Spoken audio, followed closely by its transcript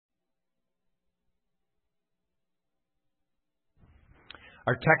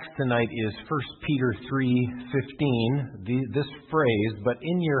Our text tonight is 1 Peter 3:15, this phrase, "But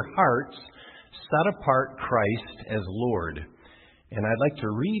in your hearts set apart Christ as Lord." And I'd like to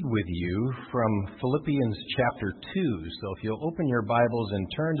read with you from Philippians chapter 2. So if you'll open your Bibles and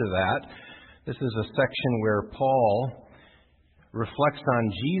turn to that, this is a section where Paul reflects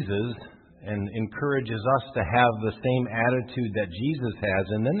on Jesus and encourages us to have the same attitude that Jesus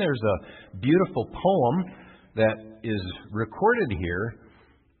has. And then there's a beautiful poem that is recorded here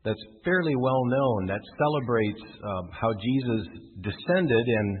that's fairly well known, that celebrates how Jesus descended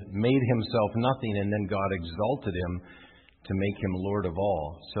and made himself nothing, and then God exalted him to make him Lord of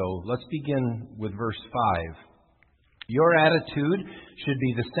all. So let's begin with verse 5. "Your attitude should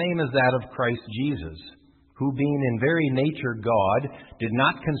be the same as that of Christ Jesus, who being in very nature God, did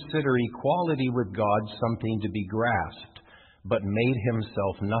not consider equality with God something to be grasped, but made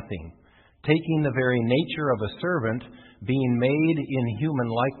himself nothing, taking the very nature of a servant, being made in human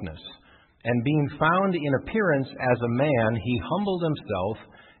likeness, and being found in appearance as a man, he humbled himself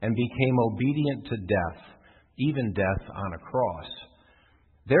and became obedient to death, even death on a cross.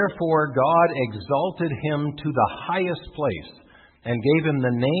 Therefore God exalted him to the highest place and gave him the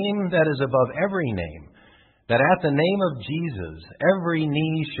name that is above every name, that at the name of Jesus every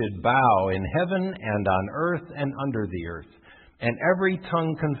knee should bow in heaven and on earth and under the earth, and every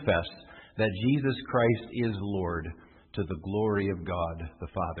tongue confess that Jesus Christ is Lord, to the glory of God the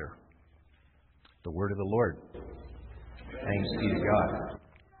Father." The word of the Lord. Thanks be to God.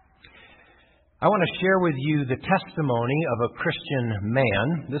 I want to share with you the testimony of a Christian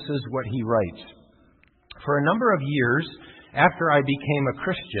man. This is what he writes. "For a number of years after I became a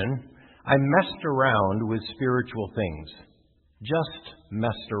Christian, I messed around with spiritual things. Just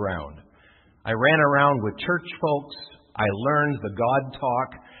messed around. I ran around with church folks. I learned the God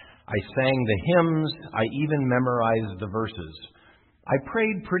talk. I sang the hymns. I even memorized the verses. I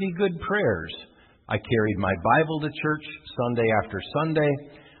prayed pretty good prayers. I carried my Bible to church Sunday after Sunday.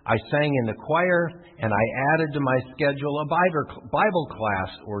 I sang in the choir, and I added to my schedule a Bible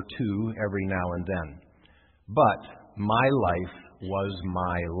class or two every now and then. But my life was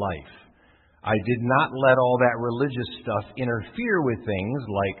my life. I did not let all that religious stuff interfere with things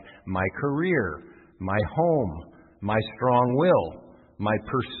like my career, my home, my strong will, my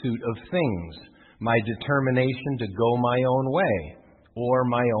pursuit of things, my determination to go my own way, or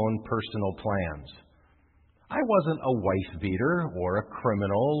my own personal plans. I wasn't a wife-beater or a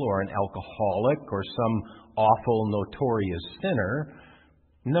criminal or an alcoholic or some awful notorious sinner.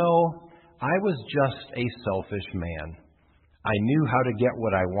 No, I was just a selfish man. I knew how to get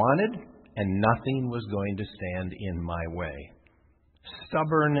what I wanted, and nothing was going to stand in my way.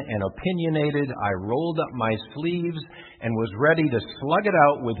 Stubborn and opinionated, I rolled up my sleeves and was ready to slug it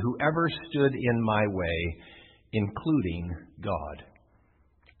out with whoever stood in my way, including God.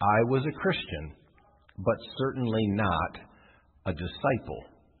 I was a Christian, but certainly not a disciple."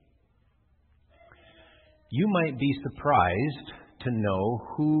 You might be surprised to know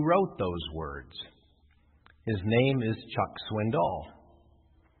who wrote those words. His name is Chuck Swindoll,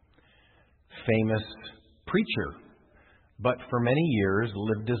 famous preacher, but for many years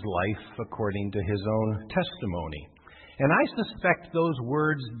lived his life according to his own testimony. And I suspect those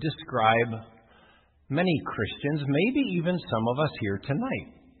words describe many Christians, maybe even some of us here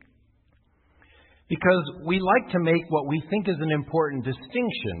tonight. Because we like to make what we think is an important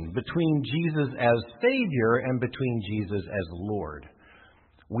distinction between Jesus as Savior and between Jesus as Lord.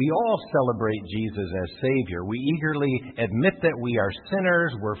 We all celebrate Jesus as Savior. We eagerly admit that we are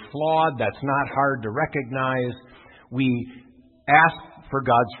sinners, we're flawed, that's not hard to recognize. We ask for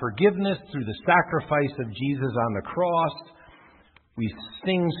God's forgiveness through the sacrifice of Jesus on the cross. We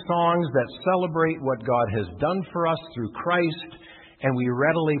sing songs that celebrate what God has done for us through Christ, and we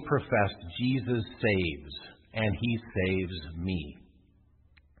readily profess Jesus saves, and He saves me.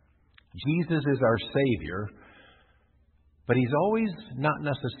 Jesus is our Savior, but He's always not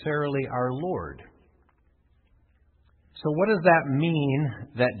necessarily our Lord. So what does that mean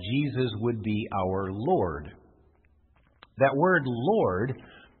that Jesus would be our Lord? That word Lord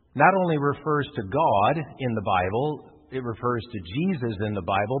not only refers to God in the Bible, it refers to Jesus in the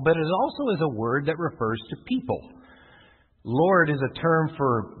Bible, but it also is a word that refers to people. Lord is a term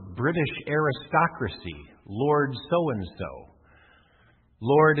for British aristocracy, Lord so-and-so.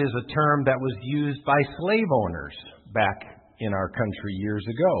 Lord is a term that was used by slave owners back in our country years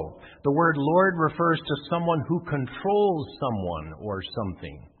ago. The word Lord refers to someone who controls someone or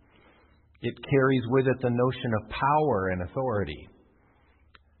something. It carries with it the notion of power and authority.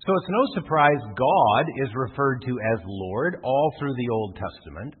 So it's no surprise God is referred to as Lord all through the Old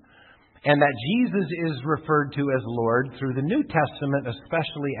Testament. and that Jesus is referred to as Lord through the New Testament,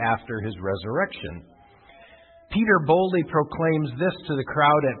 especially after his resurrection. Peter boldly proclaims this to the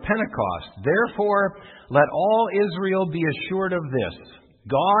crowd at Pentecost. Therefore, let all Israel be assured of this: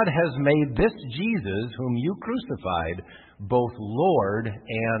 God has made this Jesus, whom you crucified, both Lord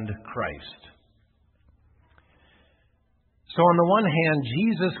and Christ. So on the one hand,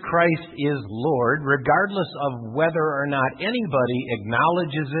 Jesus Christ is Lord, regardless of whether or not anybody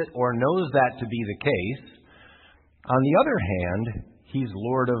acknowledges it or knows that to be the case. On the other hand, he's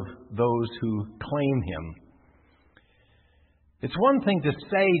Lord of those who claim him. It's one thing to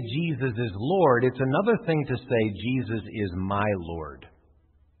say Jesus is Lord. It's another thing to say Jesus is my Lord.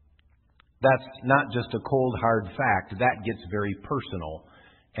 That's not just a cold, hard fact. That gets very personal,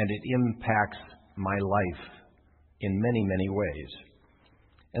 and it impacts my life in many, many ways.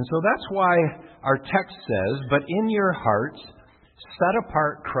 And so that's why our text says, but in your hearts, set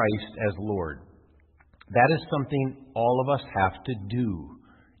apart Christ as Lord. That is something all of us have to do.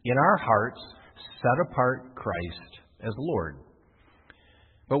 In our hearts, set apart Christ as Lord.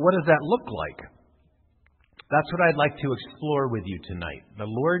 But what does that look like? That's what I'd like to explore with you tonight, the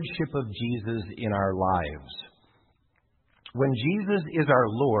Lordship of Jesus in our lives. When Jesus is our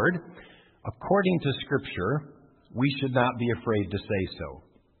Lord, according to Scripture, we should not be afraid to say so.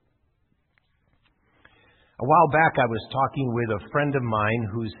 A while back, I was talking with a friend of mine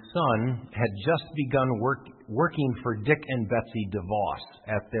whose son had just begun working for Dick and Betsy DeVos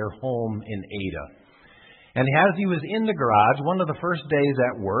at their home in Ada. And as he was in the garage, one of the first days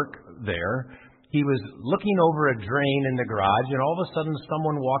at work there, he was looking over a drain in the garage, and all of a sudden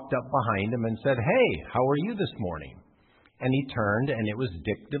someone walked up behind him and said, "Hey, how are you this morning?" And he turned, and it was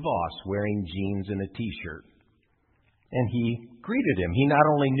Dick DeVos wearing jeans and a T-shirt. And he greeted him. He not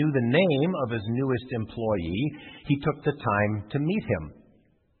only knew the name of his newest employee, he took the time to meet him.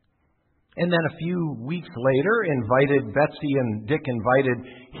 And then a few weeks later, Betsy and Dick invited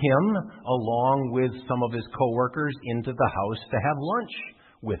him, along with some of his coworkers, into the house to have lunch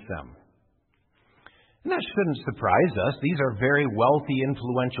with them. And that shouldn't surprise us. These are very wealthy,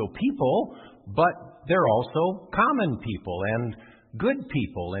 influential people, but they're also common people and good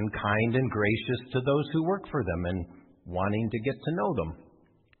people and kind and gracious to those who work for them and wanting to get to know them.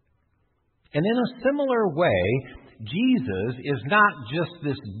 And in a similar way, Jesus is not just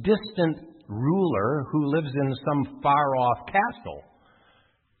this distant ruler who lives in some far-off castle.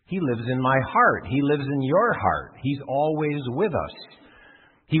 He lives in my heart. He lives in your heart. He's always with us.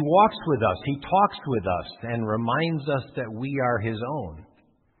 He walks with us. He talks with us and reminds us that we are his own.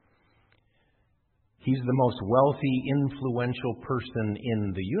 He's the most wealthy, influential person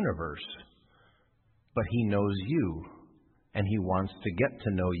in the universe. But he knows you, and he wants to get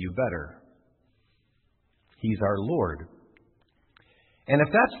to know you better. He's our Lord. And if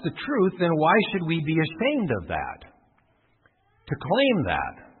that's the truth, then why should we be ashamed of that? To claim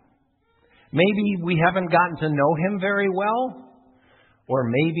that? Maybe we haven't gotten to know him very well, or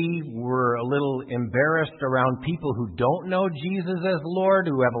maybe we're a little embarrassed around people who don't know Jesus as Lord,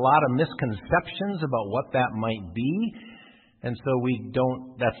 who have a lot of misconceptions about what that might be. And so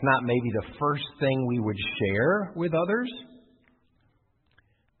that's not maybe the first thing we would share with others.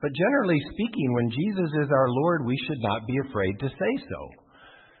 But generally speaking, when Jesus is our Lord, we should not be afraid to say so.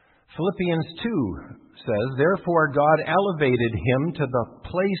 Philippians 2 says, "Therefore God elevated him to the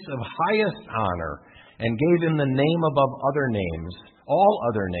place of highest honor and gave him the name above other names, all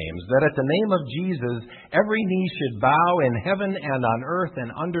other names, that at the name of Jesus every knee should bow in heaven and on earth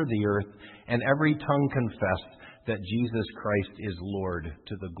and under the earth, and every tongue confess that Jesus Christ is Lord,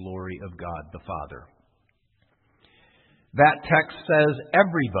 to the glory of God the Father." That text says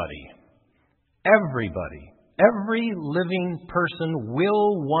everybody, every living person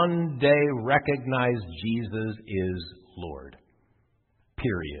will one day recognize Jesus is Lord.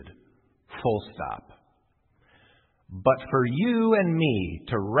 Period. Full stop. But for you and me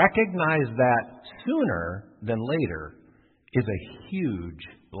to recognize that sooner than later is a huge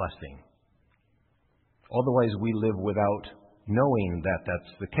blessing. Otherwise, we live without knowing that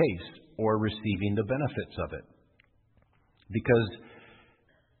that's the case or receiving the benefits of it. Because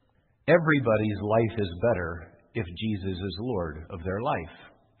everybody's life is better if Jesus is Lord of their life.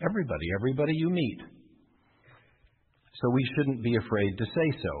 Everybody you meet. So we shouldn't be afraid to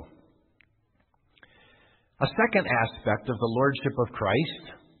say so. A second aspect of the Lordship of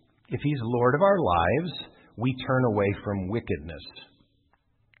Christ, if he's Lord of our lives, we turn away from wickedness.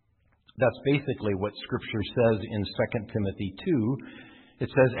 That's basically what Scripture says in 2 Timothy 2. It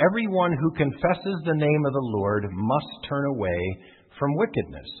says, "Everyone who confesses the name of the Lord must turn away from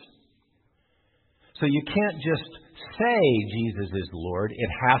wickedness." So you can't just say Jesus is Lord, it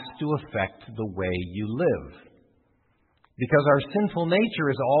has to affect the way you live. Because our sinful nature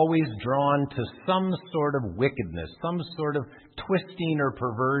is always drawn to some sort of wickedness, some sort of twisting or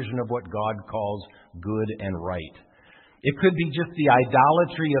perversion of what God calls good and right. It could be just the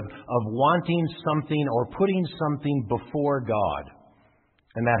idolatry of wanting something or putting something before God.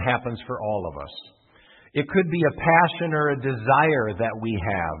 And that happens for all of us. It could be a passion or a desire that we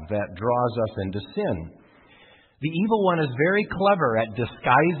have that draws us into sin. The evil one is very clever at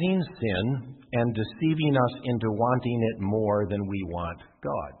disguising sin and deceiving us into wanting it more than we want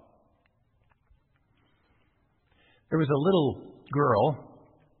God. There was a little girl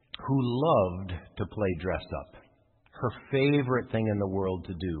who loved to play dress up. Her favorite thing in the world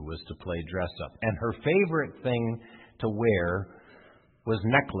to do was to play dress up. And her favorite thing to wear was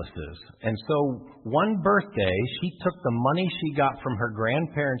necklaces. And so one birthday, she took the money she got from her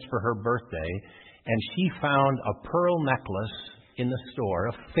grandparents for her birthday, and she found a pearl necklace in the store,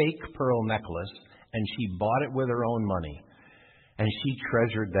 a fake pearl necklace, and she bought it with her own money. And she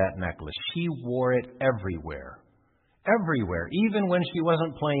treasured that necklace. She wore it everywhere. Everywhere. Even when she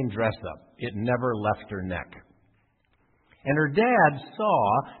wasn't playing dress up. It never left her neck. And her dad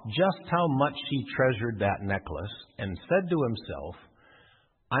saw just how much she treasured that necklace and said to himself,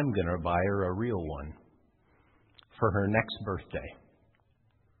 I'm going to buy her a real one for her next birthday.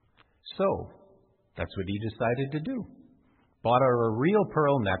 So, that's what he decided to do. Bought her a real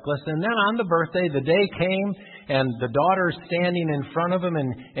pearl necklace, and then on the birthday, the day came, and the daughter's standing in front of him,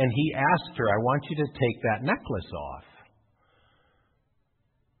 and he asked her, I want you to take that necklace off.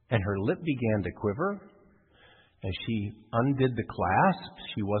 And her lip began to quiver, and she undid the clasp.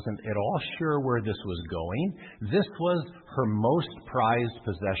 She wasn't at all sure where this was going. This was her most prized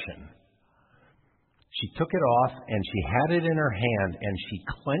possession. She took it off, and she had it in her hand, and she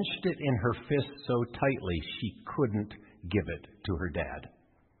clenched it in her fist so tightly she couldn't give it to her dad.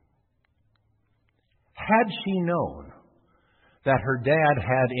 Had she known that her dad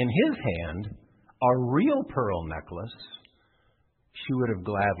had in his hand a real pearl necklace, she would have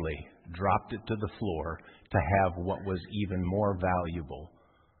gladly dropped it to the floor to have what was even more valuable.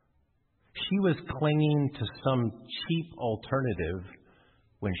 She was clinging to some cheap alternative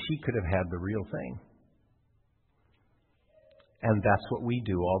when she could have had the real thing. And that's what we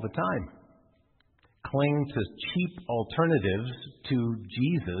do all the time. Cling to cheap alternatives to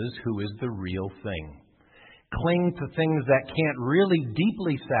Jesus, who is the real thing. Cling to things that can't really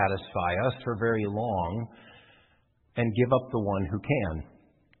deeply satisfy us for very long and give up the one who can.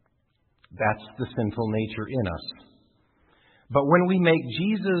 That's the sinful nature in us. But when we make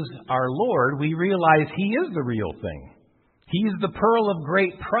Jesus our Lord, we realize He is the real thing. He's the pearl of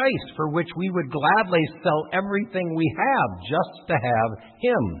great price for which we would gladly sell everything we have just to have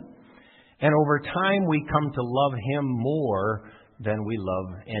Him. And over time we come to love Him more than we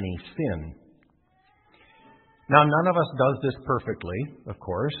love any sin. Now, none of us does this perfectly, of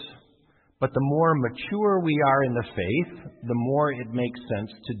course. But the more mature we are in the faith, the more it makes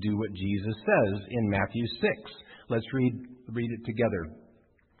sense to do what Jesus says in Matthew 6. Let's read it together.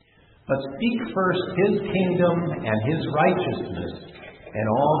 But seek first His kingdom and His righteousness, and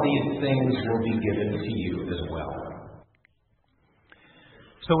all these things will be given to you as well.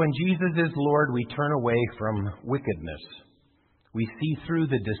 So when Jesus is Lord, we turn away from wickedness. We see through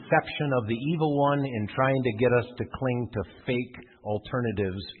the deception of the evil one in trying to get us to cling to fake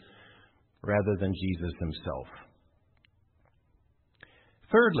alternatives rather than Jesus Himself.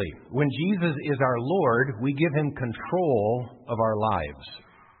 Thirdly, when Jesus is our Lord, we give Him control of our lives.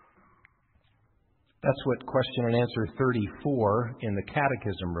 That's what question and answer 34 in the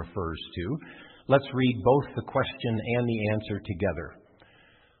Catechism refers to. Let's read both the question and the answer together.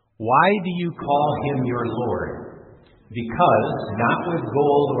 Why do you call Him your Lord? Because, not with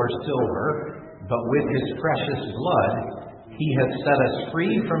gold or silver, but with His precious blood, He has set us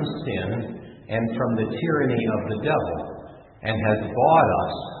free from sin and from the tyranny of the devil, and has bought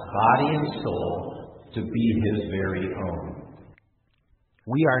us, body and soul, to be His very own.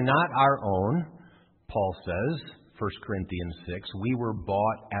 We are not our own, Paul says, 1 Corinthians 6. We were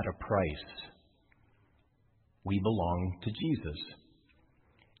bought at a price. We belong to Jesus.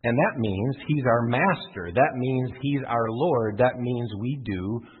 And that means He's our master. That means He's our Lord. That means we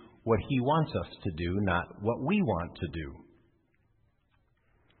do what He wants us to do, not what we want to do.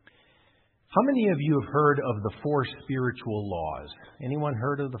 How many of you have heard of the 4 spiritual laws? Anyone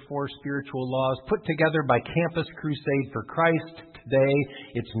heard of the 4 spiritual laws? Put together by Campus Crusade for Christ today.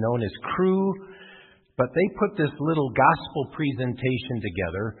 It's known as CRU. But they put this little gospel presentation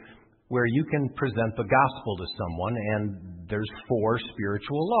together where you can present the gospel to someone, and there's 4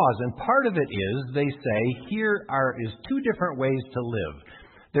 spiritual laws. And part of it is, they say, is 2 different ways to live.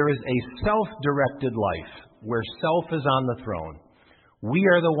 There is a self-directed life, where self is on the throne. We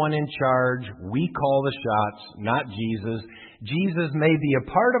are the one in charge. We call the shots, not Jesus. Jesus may be a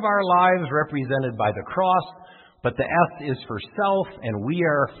part of our lives represented by the cross, but the S is for self, and we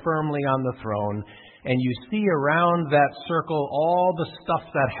are firmly on the throne. And you see around that circle all the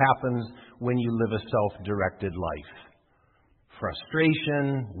stuff that happens when you live a self-directed life.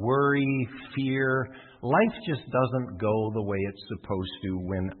 Frustration, worry, fear. Life just doesn't go the way it's supposed to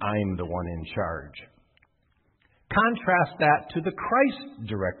when I'm the one in charge. Contrast that to the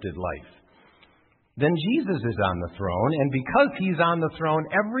Christ-directed life. Then Jesus is on the throne, and because He's on the throne,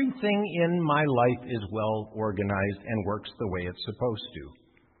 everything in my life is well organized and works the way it's supposed to.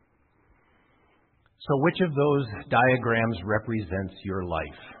 So which of those diagrams represents your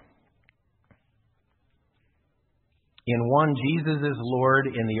life? In one, Jesus is Lord.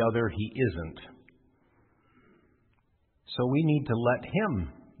 In the other, He isn't. So we need to let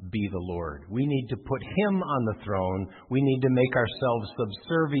Him be the Lord. We need to put Him on the throne. We need to make ourselves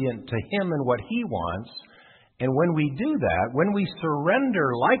subservient to Him and what He wants. And when we do that, when we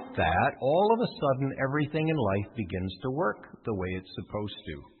surrender like that, all of a sudden everything in life begins to work the way it's supposed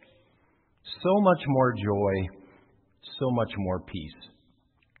to. So much more joy, so much more peace.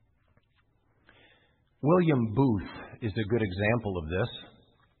 William Booth is a good example of this.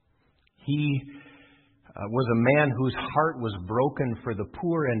 He was a man whose heart was broken for the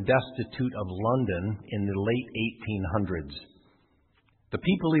poor and destitute of London in the late 1800s. The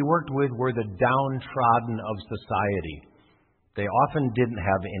people he worked with were the downtrodden of society. They often didn't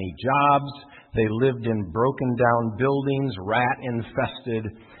have any jobs. They lived in broken down buildings, rat-infested.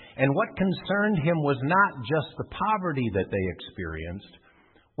 And what concerned him was not just the poverty that they experienced.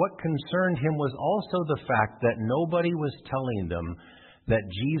 What concerned him was also the fact that nobody was telling them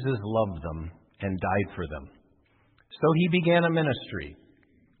that Jesus loved them and died for them. So he began a ministry,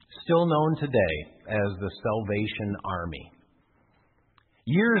 still known today as the Salvation Army.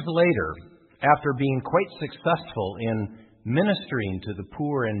 Years later, after being quite successful in ministering to the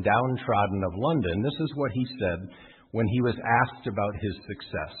poor and downtrodden of London, this is what he said when he was asked about his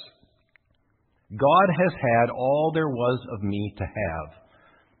success. God has had all there was of me to have.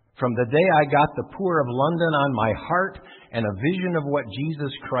 From the day I got the poor of London on my heart and a vision of what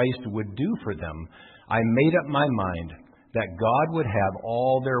Jesus Christ would do for them, I made up my mind that God would have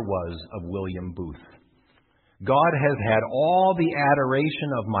all there was of William Booth. God has had all the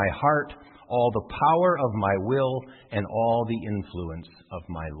adoration of my heart, all the power of my will, and all the influence of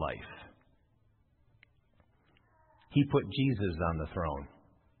my life. He put Jesus on the throne.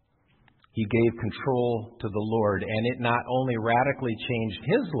 He gave control to the Lord, and it not only radically changed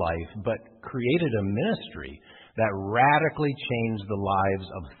his life, but created a ministry that radically changed the lives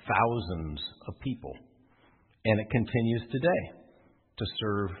of thousands of people. And it continues today to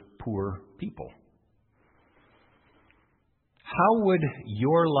serve poor people. How would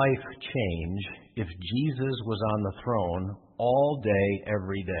your life change if Jesus was on the throne all day,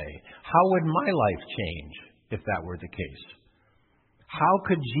 every day? How would my life change if that were the case? How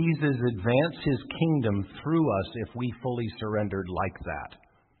could Jesus advance His kingdom through us if we fully surrendered like that?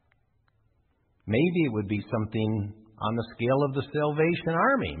 Maybe it would be something on the scale of the Salvation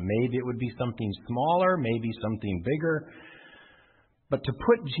Army. Maybe it would be something smaller, maybe something bigger. But to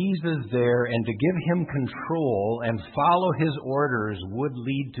put Jesus there and to give Him control and follow His orders would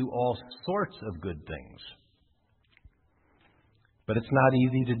lead to all sorts of good things. But it's not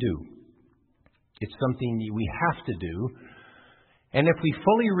easy to do. It's something we have to do. And if we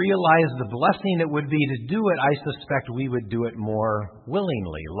fully realize the blessing it would be to do it, I suspect we would do it more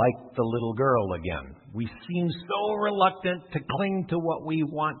willingly, like the little girl again. We seem so reluctant to cling to what we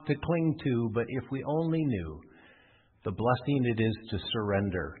want to cling to, but if we only knew the blessing it is to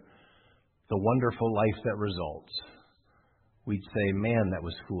surrender, the wonderful life that results, we'd say, man, that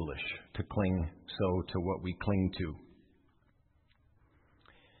was foolish to cling so to what we cling to.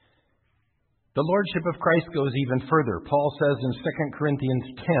 The Lordship of Christ goes even further. Paul says in 2 Corinthians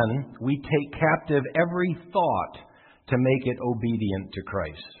 10, we take captive every thought to make it obedient to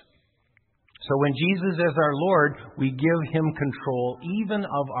Christ. So when Jesus is our Lord, we give Him control even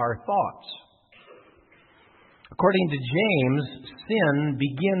of our thoughts. According to James, sin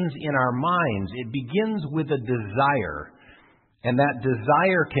begins in our minds. It begins with a desire. And that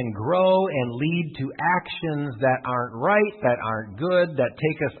desire can grow and lead to actions that aren't right, that aren't good, that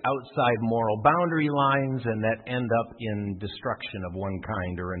take us outside moral boundary lines, and that end up in destruction of one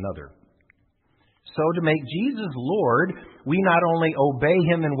kind or another. So to make Jesus Lord, we not only obey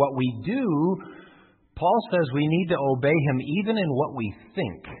Him in what we do, Paul says we need to obey him even in what we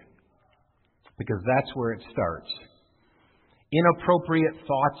think, because that's where it starts. Inappropriate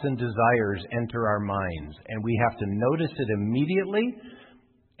thoughts and desires enter our minds, and we have to notice it immediately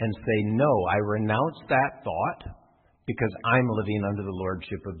and say, no, I renounce that thought because I'm living under the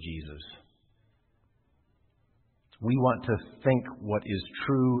lordship of Jesus. We want to think what is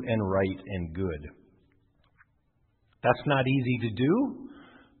true and right and good. That's not easy to do,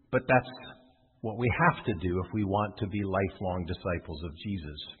 but that's what we have to do if we want to be lifelong disciples of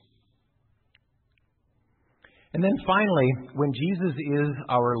Jesus. And then finally, when Jesus is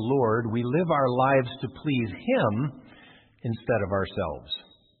our Lord, we live our lives to please Him instead of ourselves.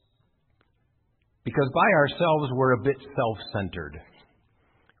 Because by ourselves, we're a bit self-centered.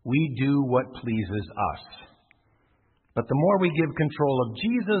 We do what pleases us. But the more we give control of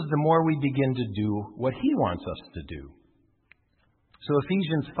Jesus, the more we begin to do what He wants us to do. So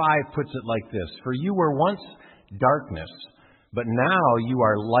Ephesians 5 puts it like this: For you were once darkness, but now you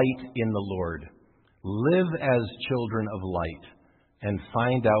are light in the Lord. Live as children of light and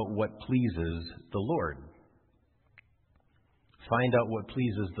find out what pleases the Lord. Find out what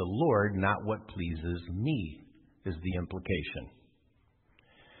pleases the Lord, not what pleases me, is the implication.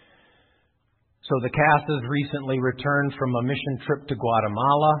 So the cast has recently returned from a mission trip to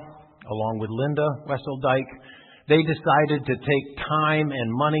Guatemala, along with Linda Wesseldike. They decided to take time and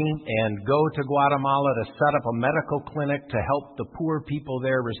money and go to Guatemala to set up a medical clinic to help the poor people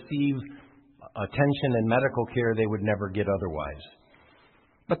there receive attention and medical care they would never get otherwise.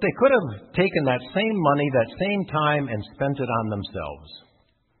 But they could have taken that same money, that same time, and spent it on themselves.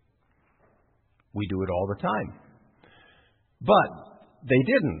 We do it all the time. But they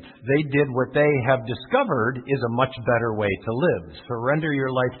didn't. They did what they have discovered is a much better way to live. Surrender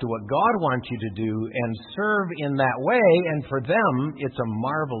your life to what God wants you to do and serve in that way. And for them, it's a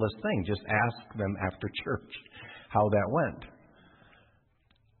marvelous thing. Just ask them after church how that went.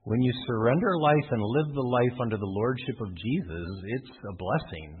 When you surrender life and live the life under the lordship of Jesus, it's a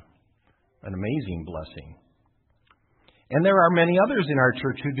blessing, an amazing blessing. And there are many others in our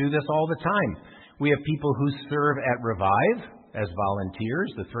church who do this all the time. We have people who serve at Revive as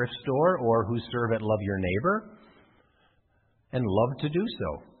volunteers, the thrift store, or who serve at Love Your Neighbor, and love to do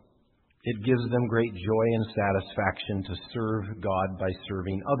so. It gives them great joy and satisfaction to serve God by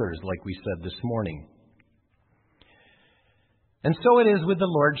serving others, like we said this morning. And so it is with the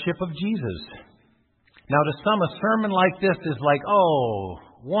lordship of Jesus. Now, to some, a sermon like this is like, oh,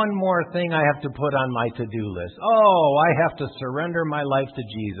 one more thing I have to put on my to-do list. Oh, I have to surrender my life to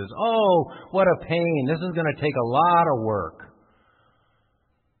Jesus. Oh, what a pain. This is going to take a lot of work.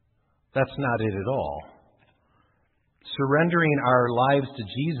 That's not it at all. Surrendering our lives to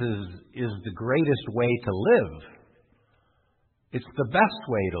Jesus is the greatest way to live. It's the best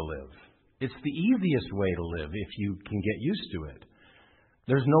way to live. It's the easiest way to live if you can get used to it.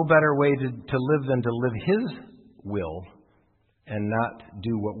 There's no better way to live than to live His will and not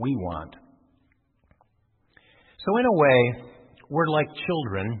do what we want. So in a way, we're like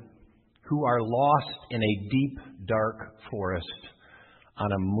children who are lost in a deep, dark forest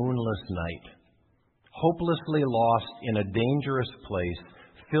on a moonless night, hopelessly lost in a dangerous place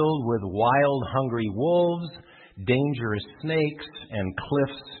filled with wild, hungry wolves, dangerous snakes, and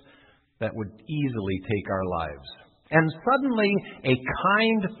cliffs that would easily take our lives. And suddenly, a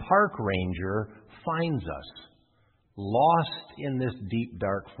kind park ranger finds us, lost in this deep,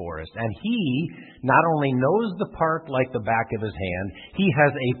 dark forest. And he not only knows the park like the back of his hand, he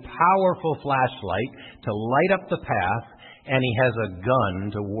has a powerful flashlight to light up the path, and he has a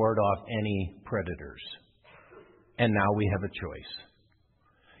gun to ward off any predators. And now we have a choice.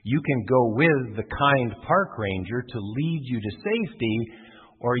 You can go with the kind park ranger to lead you to safety,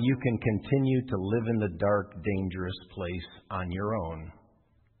 or you can continue to live in the dark, dangerous place on your own.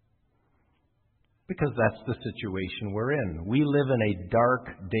 Because that's the situation we're in. We live in a dark,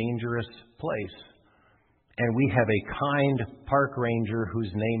 dangerous place. And we have a kind park ranger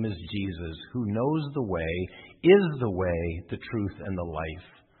whose name is Jesus, who knows the way, is the way, the truth, and the life,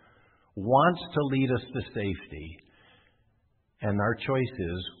 wants to lead us to safety. And our choice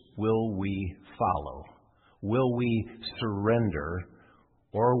is, will we follow? Will we surrender?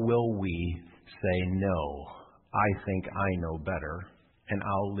 Or will we say, no, I think I know better, and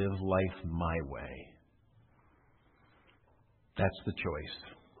I'll live life my way? That's the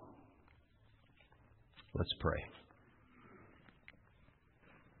choice. Let's pray.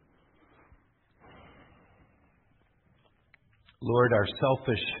 Lord, our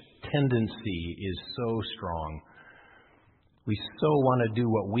selfish tendency is so strong. We so want to do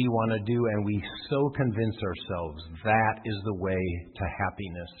what we want to do, and we so convince ourselves that is the way to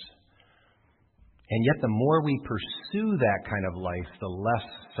happiness. And yet the more we pursue that kind of life, the less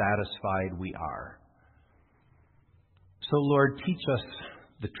satisfied we are. So, Lord, teach us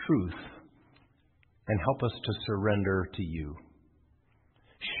the truth and help us to surrender to you.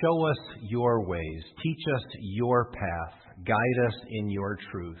 Show us your ways. Teach us your path. Guide us in your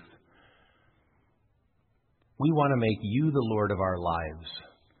truth. We want to make you the Lord of our lives.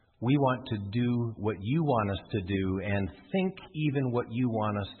 We want to do what you want us to do and think even what you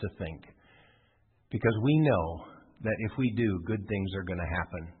want us to think. Because we know that if we do, good things are going to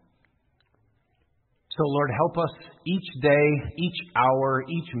happen. So, Lord, help us each day, each hour,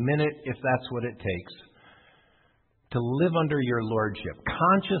 each minute, if that's what it takes, to live under your lordship,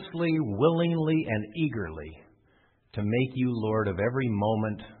 consciously, willingly, and eagerly, to make you Lord of every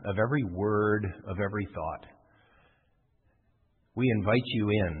moment, of every word, of every thought. We invite you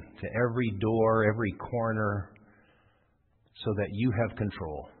in to every door, every corner, so that you have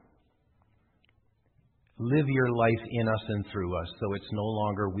control. Live your life in us and through us, so it's no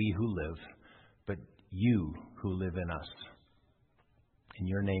longer we who live, but you who live in us. In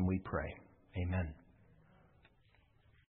your name we pray. Amen.